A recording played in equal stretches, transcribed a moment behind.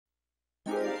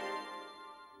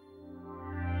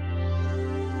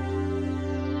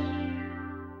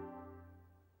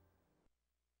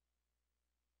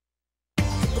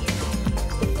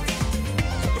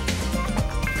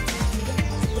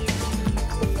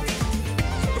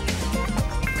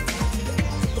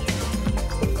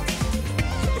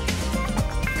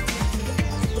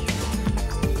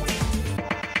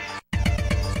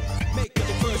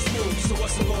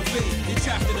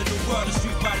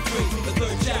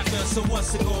chapter, so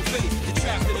what's it gonna be? You're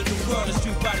trapped in a new world, a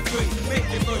street by the three. Make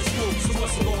your first move, so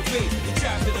what's it gonna be? You're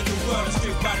trapped in a new world, a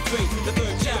street by the three. The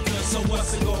third chapter, so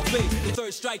what's it gonna be? The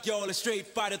third strike, y'all, a Street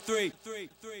Fighter 3.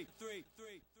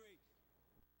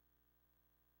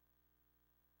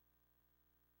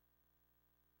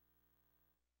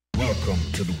 Welcome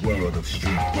to the world of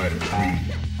Street Fighter 3.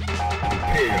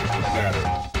 Prepare for battle.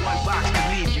 One box can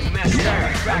leave you messed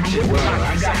up, fractured.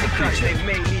 I got the cuts, they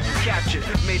may need you captured.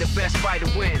 May the best fighter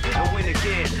win, and win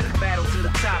again. Battle to the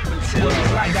top until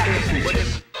the lights end. But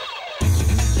if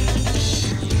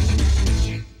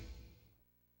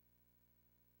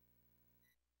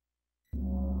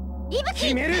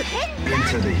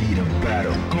into the heat of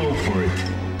battle, go for it.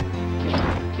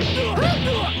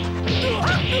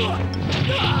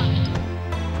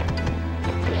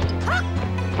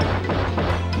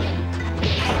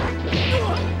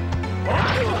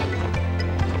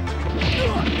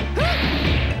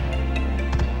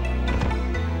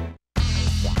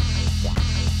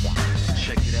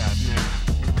 check it out now.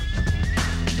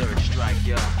 Third strike,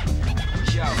 yo.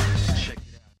 Yo, check it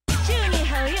out.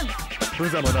 無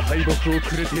様な敗北を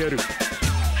くれてやる。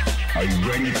 Are you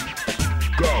ready?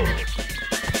 Go!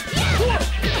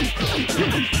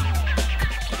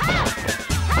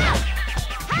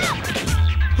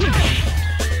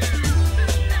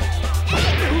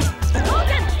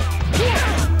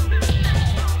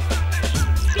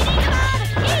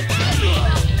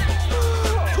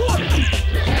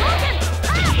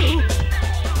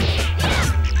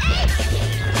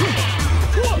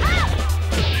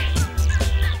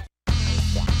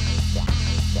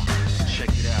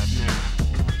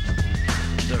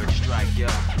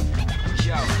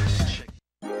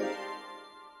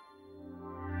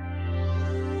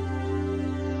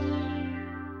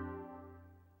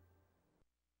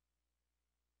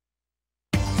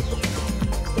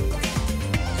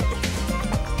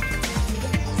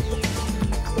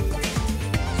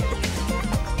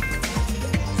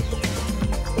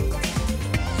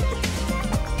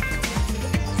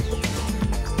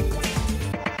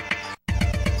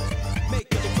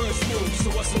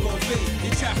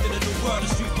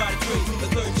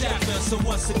 So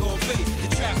what's it gonna be?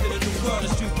 You're trapped in a new world, a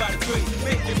Street Fighter 3.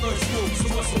 Make your first move, so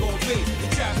what's it gonna be?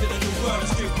 You're trapped in a new world, a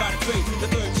Street Fighter 3. The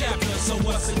third chapter, so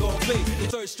what's it gonna be? The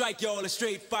third strike, y'all, a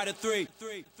Street Fighter 3.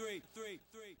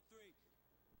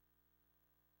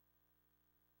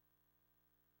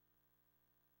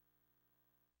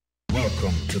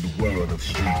 Welcome to the world of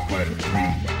Street Fighter 3.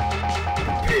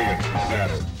 Prepare for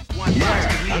battle. One box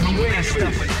can leave you messed up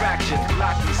and fractured.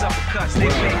 Lock these uppercuts, they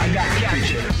may need you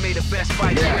captured. May the best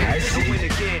fighter win, and win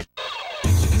again.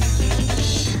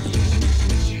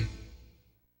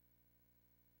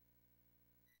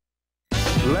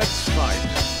 Let's fight.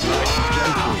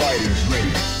 Fighters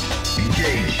ready.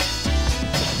 Engage.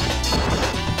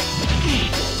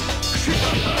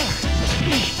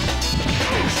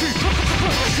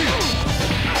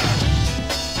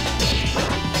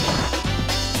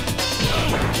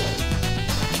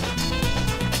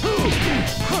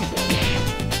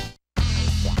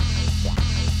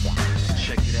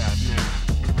 Check it out now.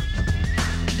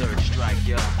 Third strike,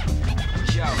 yo.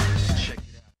 Yo, check it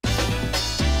out.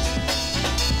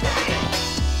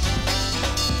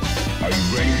 Are you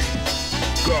ready?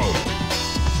 Go!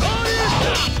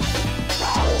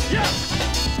 Yeah!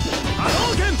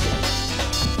 Hadouken!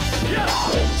 Yeah!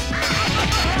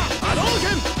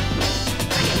 Hadouken!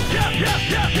 Yeah!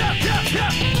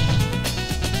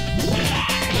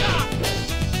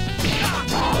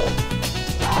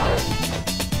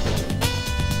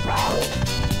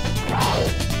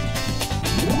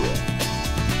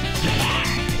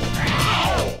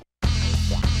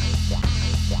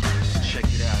 Check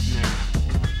it out now.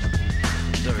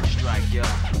 Third strike, yo.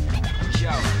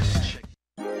 Yo, check.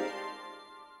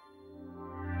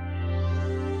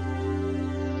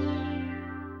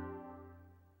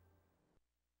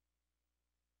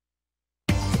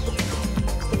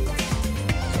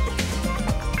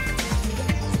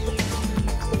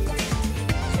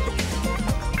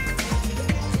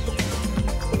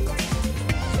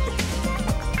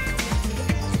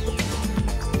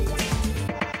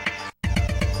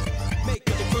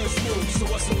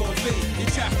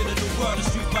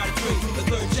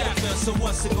 So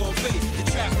what's it gonna be? You're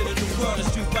trapped in a new world, a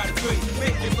Street Fighter 3.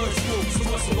 Make your first move, so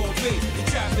what's it gonna be? You're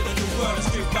trapped in a new world, a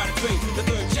Street Fighter 3. The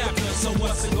third chapter, so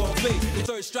what's it gonna be? The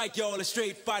third strike, y'all, a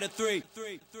Street Fighter 3.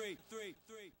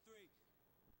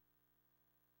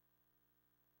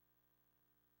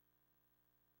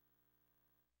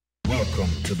 Welcome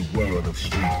to the world of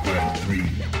Street Fighter 3.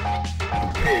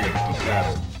 Prepare for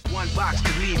battle. One box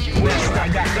can leave you messed up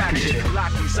and fractured.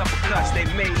 Lock these uppercuts, they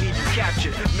may need you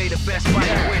captured. the best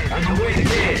fighter win. I'm the way to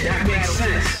get it. That makes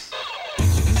sense.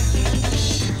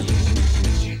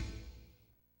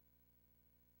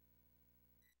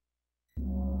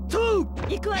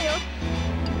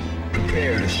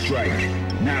 Prepare to strike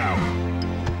now.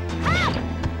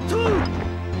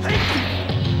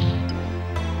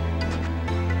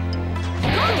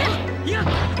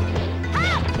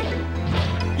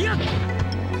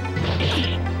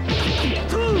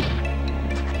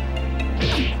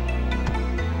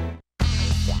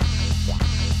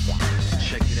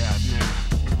 Check it out now.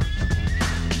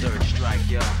 Third strike,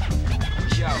 yo.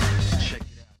 Yo, check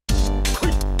it out.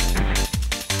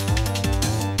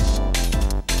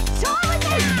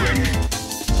 Are you ready?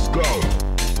 Go.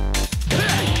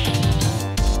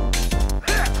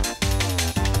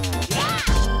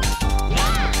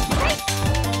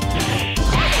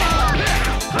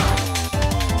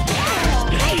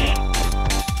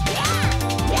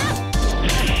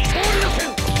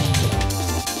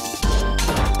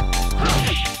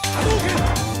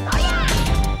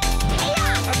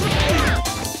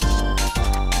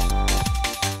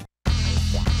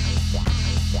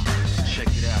 Check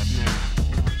it out now.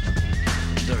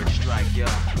 Third strike, yo.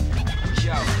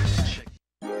 Yo, check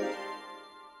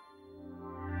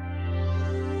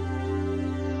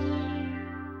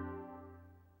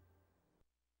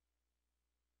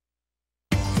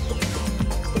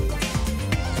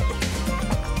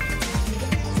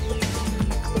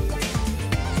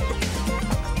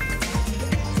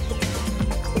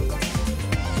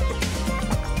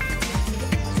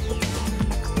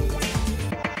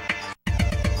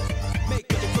Make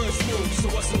the first move, so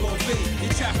what's it gonna be?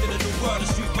 You're trapped in a new world, a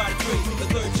street fighter 3. The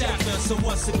third chapter, so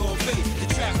what's it gonna be? You're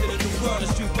trapped in a new world, a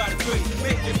street fighter 3.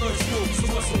 Make your first move, so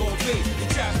what's it gonna be?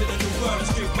 You're trapped in a new world, a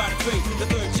street fighter 3. The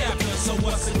third chapter, so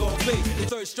what's it gonna be? The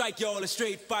third strike, y'all, a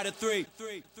street fighter 3.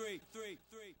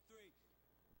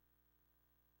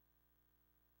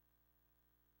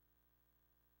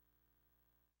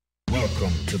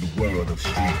 Welcome to the world of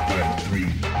Street Fighter 3.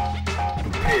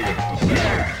 Prepare for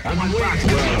battle. I'm the way to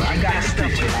get it. I got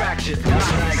stuff stuff with fracture.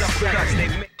 That's what I Stuff cuts, they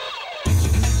expected.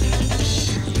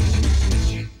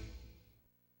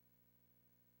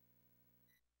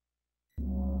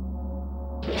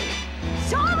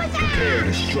 make Prepare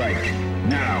to strike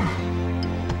now.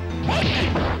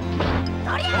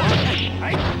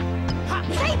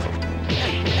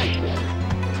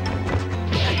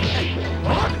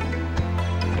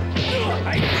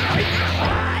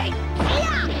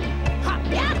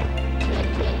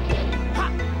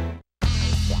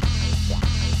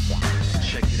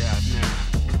 Check it out now.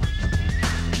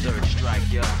 Third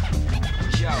strike, yo.